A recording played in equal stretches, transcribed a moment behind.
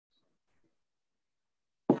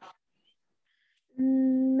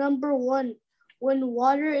Number 1, when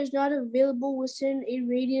water is not available within a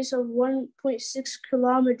radius of 1.6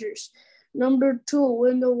 kilometers. Number 2,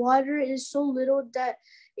 when the water is so little that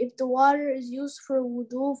if the water is used for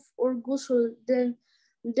wudu or ghusl, then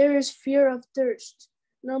there is fear of thirst.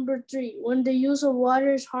 Number 3, when the use of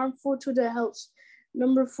water is harmful to the health.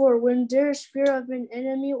 Number 4, when there is fear of an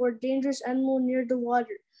enemy or dangerous animal near the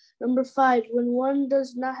water. Number 5, when one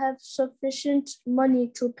does not have sufficient money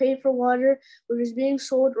to pay for water which is being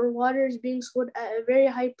sold or water is being sold at a very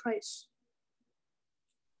high price.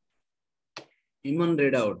 Iman,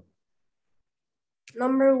 read out.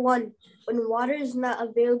 Number 1, when water is not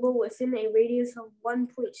available within a radius of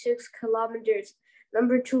 1.6 kilometers.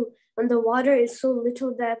 Number 2, when the water is so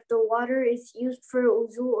little that if the water is used for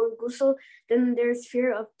wudu or ghusl, then there's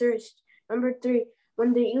fear of thirst. Number 3,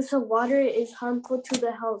 when the use of water is harmful to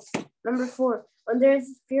the health. Number 4, when there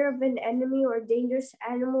is fear of an enemy or dangerous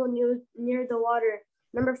animal near the water.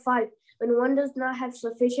 Number 5, when one does not have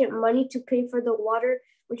sufficient money to pay for the water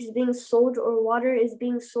which is being sold or water is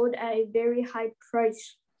being sold at a very high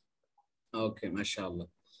price. Okay, mashallah.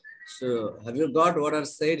 So, have you got what I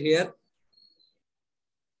said here?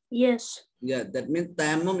 Yes. Yeah, that means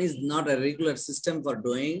tayammum is not a regular system for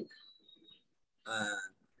doing,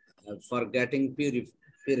 for getting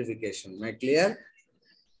purification. Am I clear?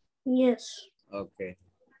 Yes. Okay.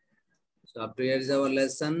 So up to here is our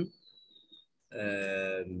lesson.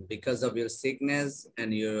 Because of your sickness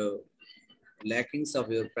and your lackings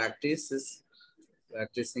of your practices,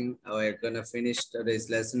 we're gonna finish today's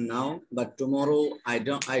lesson now. But tomorrow, I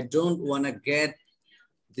don't wanna get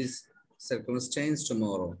this circumstance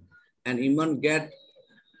tomorrow. And Iman,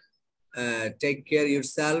 take care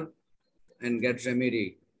yourself and get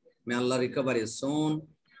remedy. May Allah recover you soon,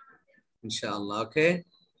 inshallah. Okay.